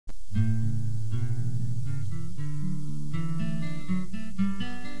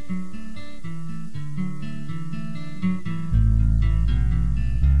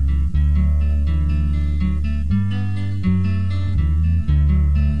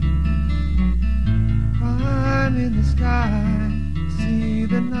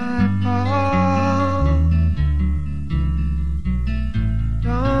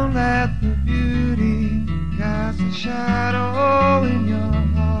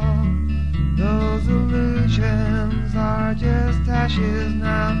crashes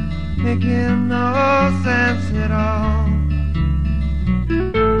now, making no sense at all.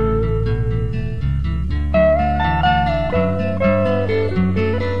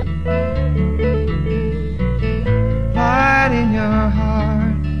 Light in your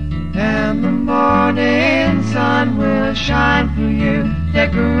heart, and the morning sun will shine for you,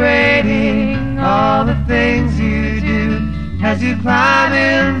 decorating all the things you do as you climb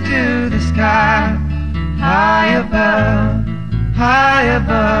into the sky. High above,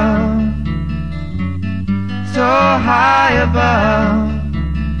 so high above,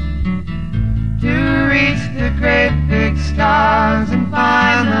 to reach the great big stars and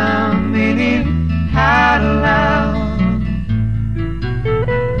find the meaning how to love.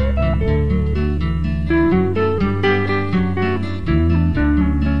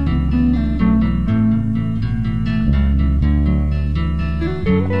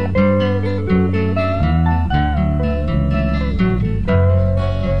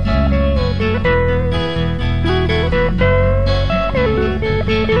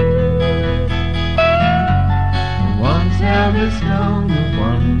 The stone of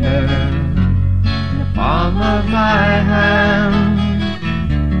wonder in the palm of my hand,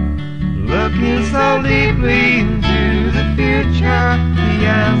 looking so deeply into the future, the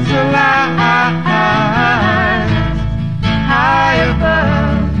answer lies high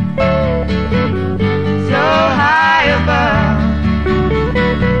above, so high above,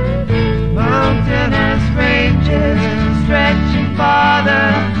 mountainous ranges stretching farther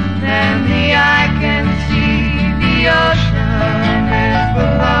than the eye can see. The ocean is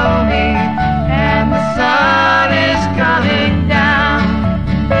below me, and the sun is coming down.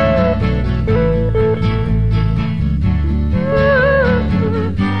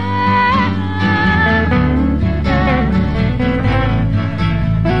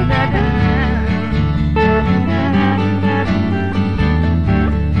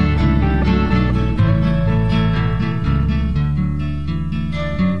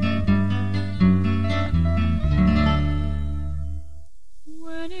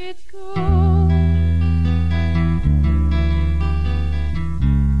 When it's cold,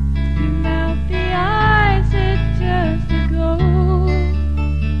 you melt the ice, it turns to gold.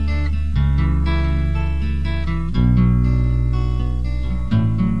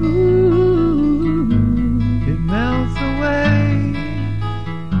 Ooh, it melts away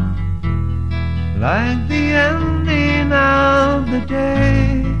like the ending of the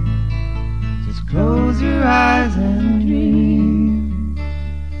day. Just close your eyes.